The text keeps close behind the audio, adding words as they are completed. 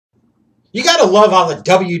You gotta love how the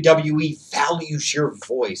WWE values your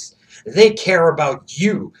voice. They care about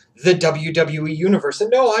you, the WWE Universe. And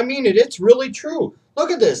no, I mean it. It's really true. Look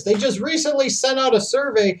at this. They just recently sent out a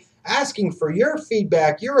survey asking for your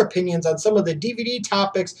feedback, your opinions on some of the DVD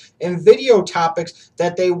topics and video topics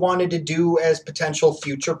that they wanted to do as potential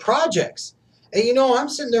future projects. And I'm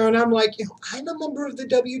sitting there and I'm like, I'm a member of the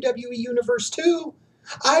WWE Universe too.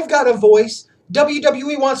 I've got a voice.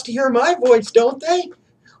 WWE wants to hear my voice, don't they?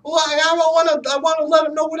 Well, I want to let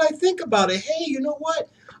them know what I think about it. Hey, you know what?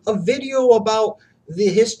 A video about the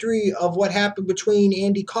history of what happened between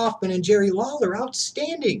Andy Kaufman and Jerry Lawler,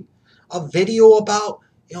 outstanding. A video about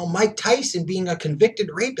Mike Tyson being a convicted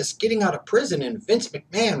rapist, getting out of prison, and Vince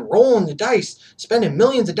McMahon rolling the dice, spending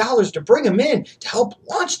millions of dollars to bring him in to help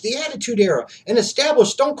launch the Attitude Era and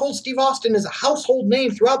establish Stone Cold Steve Austin as a household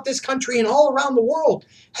name throughout this country and all around the world.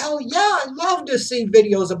 Hell yeah, I love to see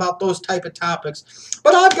videos about those type of topics.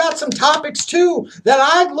 But I've got some topics too that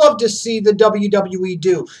I'd love to see the WWE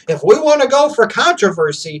do. If we want to go for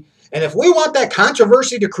controversy, and if we want that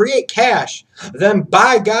controversy to create cash, then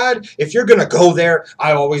by God, if you're going to go there,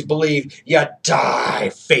 I always believe you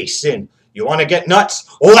dive face in. You want to get nuts?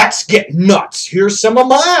 Let's get nuts. Here's some of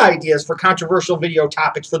my ideas for controversial video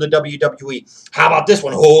topics for the WWE. How about this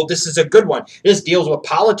one? Oh, this is a good one. This deals with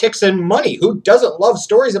politics and money. Who doesn't love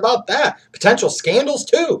stories about that? Potential scandals,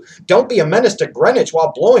 too. Don't be a menace to Greenwich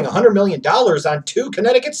while blowing $100 million on 2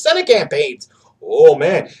 Connecticut Senate campaigns. Oh,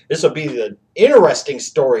 man, this will be the interesting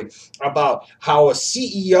story about how a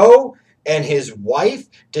CEO and his wife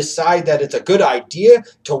decide that it's a good idea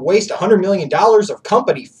to waste $100 million of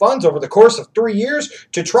company funds over the course of 3 years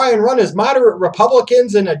to try and run as moderate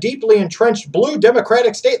Republicans in a deeply entrenched blue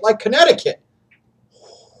Democratic state like Connecticut.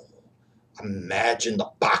 Imagine the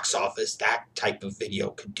box office that type of video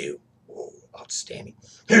could do. Oh, outstanding.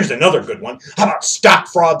 Here's another good one. How about stock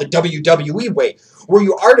fraud the WWE way, where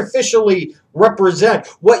you artificially represent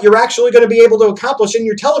what you're actually going to be able to accomplish in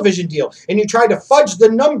your television deal, and you try to fudge the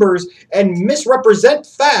numbers and misrepresent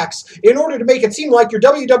facts in order to make it seem like your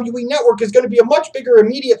WWE network is going to be a much bigger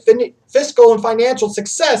immediate fiscal and financial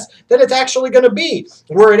success than it's actually going to be,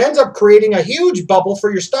 where it ends up creating a huge bubble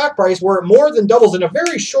for your stock price where it more than doubles in a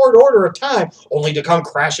very short order of time, only to come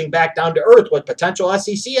crashing back down to earth with potential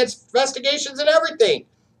SEC investigations and everything.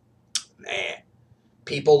 Man.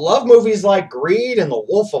 People love movies like Greed and The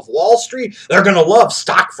Wolf of Wall Street. They're going to love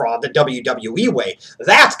stock fraud the WWE way.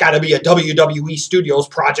 That's got to be a WWE Studios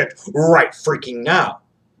project right freaking now.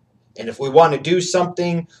 And if we want to do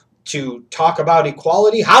something to talk about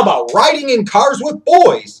equality, how about riding in cars with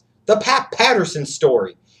boys? The Pat Patterson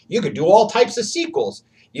story. You could do all types of sequels.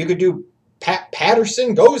 You could do Pat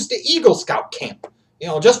Patterson Goes to Eagle Scout Camp.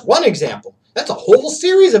 Just one example. That's a whole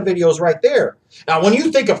series of videos right there. Now, when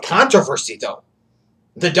you think of controversy, though,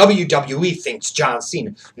 the WWE thinks John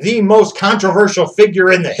Cena, the most controversial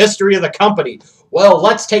figure in the history of the company. Well,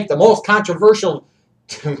 let's take the most controversial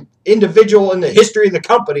individual in the history of the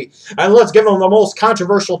company and let's give him the most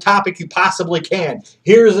controversial topic you possibly can.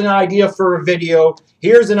 Here's an idea for a video.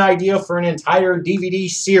 Here's an idea for an entire DVD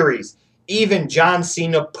series. Even John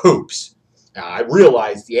Cena poops. Now, I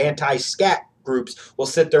realize the anti-scat groups will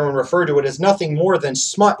sit there and refer to it as nothing more than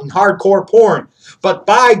smut and hardcore porn. But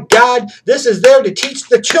by God, this is there to teach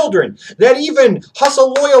the children that even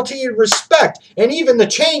hustle, loyalty, and respect, and even the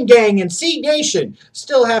chain gang and C Nation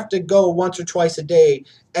still have to go once or twice a day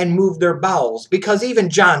and move their bowels, because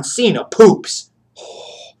even John Cena poops.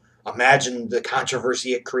 Imagine the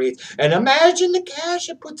controversy it creates, and imagine the cash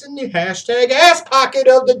it puts in the hashtag ass pocket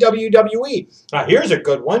of the WWE. Now, here's a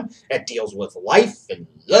good one that deals with life and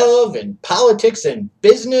love and politics and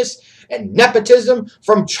business and nepotism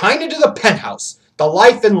from China to the penthouse. The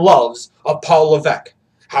life and loves of Paul Levesque.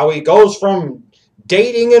 How he goes from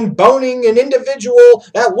dating and boning an individual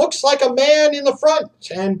that looks like a man in the front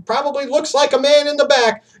and probably looks like a man in the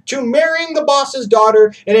back to marrying the boss's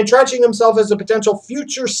daughter and entrenching himself as a potential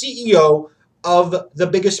future CEO of the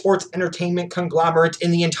biggest sports entertainment conglomerate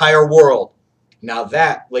in the entire world. Now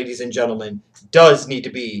that, ladies and gentlemen, does need to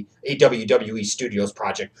be a WWE Studios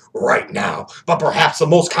project right now. But perhaps the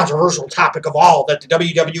most controversial topic of all that the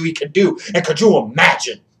WWE can do, and could you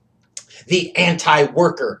imagine the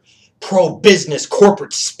anti-worker, pro-business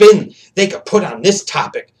corporate spin they could put on this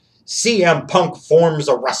topic? CM Punk forms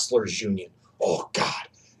a wrestlers union. Oh, God.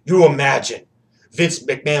 You imagine Vince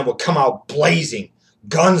McMahon would come out blazing,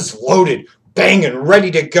 guns loaded, banging,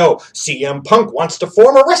 ready to go. CM Punk wants to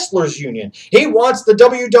form a wrestlers union. He wants the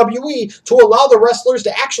WWE to allow the wrestlers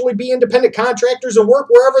to actually be independent contractors and work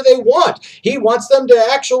wherever they want. He wants them to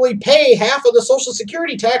actually pay half of the Social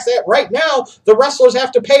Security tax that right now the wrestlers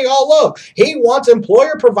have to pay all of. He wants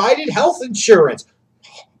employer-provided health insurance.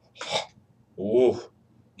 Ooh.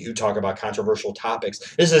 You talk about controversial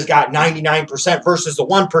topics. This has got 99% versus the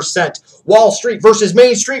 1%. Wall Street versus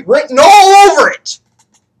Main Street written all over it.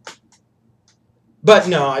 But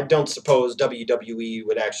no, I don't suppose WWE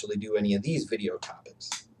would actually do any of these video topics.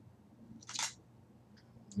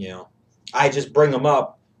 You know, I just bring them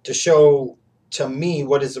up to show to me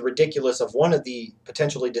what is the ridiculous of one of the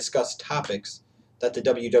potentially discussed topics that the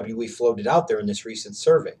WWE floated out there in this recent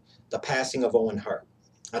survey, the passing of Owen Hart.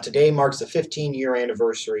 Now, today marks the 15-year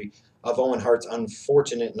anniversary of Owen Hart's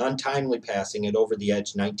unfortunate and untimely passing at Over the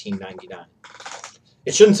Edge 1999.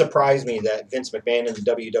 It shouldn't surprise me that Vince McMahon and the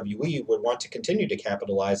WWE would want to continue to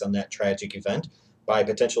capitalize on that tragic event by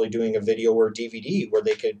potentially doing a video or DVD where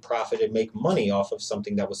they could profit and make money off of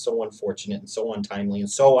something that was so unfortunate and so untimely and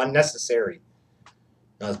so unnecessary.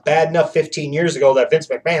 Now, it's bad enough 15 years ago that Vince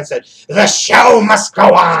McMahon said, "The show must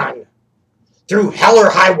go on. Through hell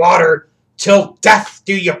or high water, till death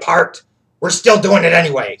do you part. We're still doing it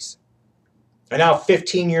anyways." And now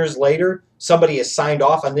 15 years later, somebody has signed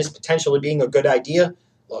off on this potentially being a good idea.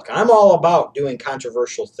 Look, I'm all about doing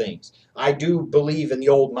controversial things. I do believe in the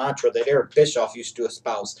old mantra that Eric Bischoff used to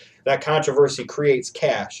espouse, that controversy creates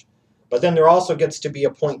cash. But then there also gets to be a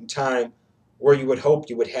point in time where you would hope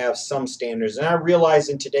you would have some standards. And I realize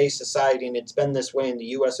in today's society, and it's been this way in the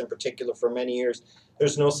U.S. in particular for many years,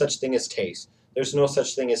 there's no such thing as taste. There's no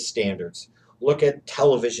such thing as standards. Look at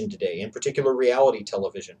television today, in particular reality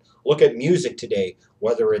television. Look at music today,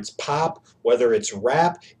 whether it's pop, whether it's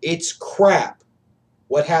rap, it's crap.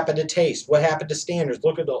 What happened to taste? What happened to standards?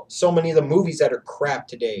 Look at so many of the movies that are crap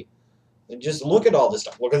today. And just look at all this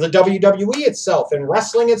stuff. Look at the WWE itself and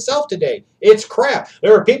wrestling itself today. It's crap.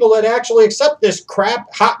 There are people that actually accept this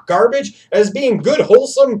crap, hot garbage as being good,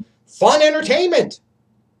 wholesome, fun entertainment.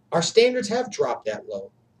 Our standards have dropped that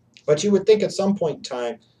low. But you would think at some point in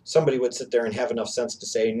time, somebody would sit there and have enough sense to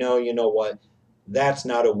say, no, you know what? That's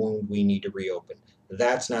not a wound we need to reopen.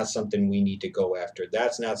 That's not something we need to go after.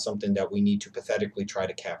 That's not something that we need to pathetically try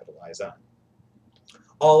to capitalize on.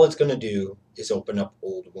 All it's going to do is open up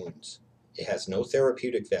old wounds. It has no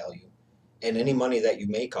therapeutic value, and any money that you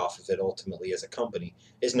make off of it ultimately as a company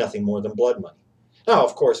is nothing more than blood money. Now,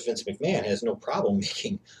 of course, Vince McMahon has no problem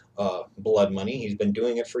making blood money. He's been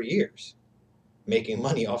doing it for years, making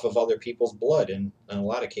money off of other people's blood and, in a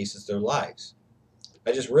lot of cases, their lives.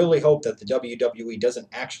 I just really hope that the WWE doesn't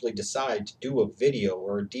actually decide to do a video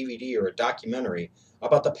or a DVD or a documentary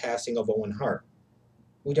about the passing of Owen Hart.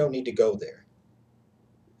 We don't need to go there.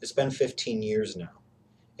 It's been 15 years now.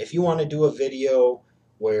 If you want to do a video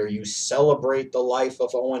where you celebrate the life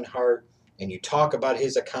of Owen Hart and you talk about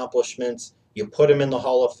his accomplishments, you put him in the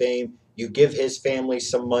Hall of Fame, you give his family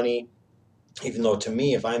some money, even though to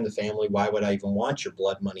me, if I'm the family, why would I even want your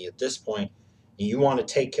blood money at this point? And you want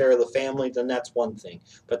to take care of the family, then that's one thing.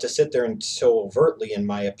 But to sit there and so overtly, in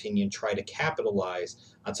my opinion, try to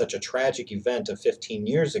capitalize on such a tragic event of 15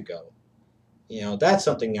 years ago, that's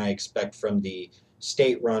something I expect from the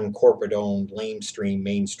state-run, corporate-owned, mainstream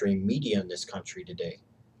media in this country today.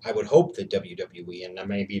 I would hope that WWE, and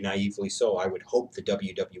maybe naively so, I would hope the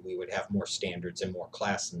WWE would have more standards and more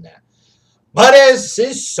class than that. But as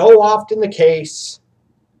is so often the case,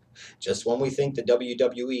 just when we think the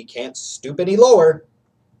WWE can't stoop any lower,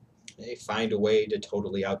 they find a way to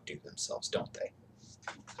totally outdo themselves, don't they?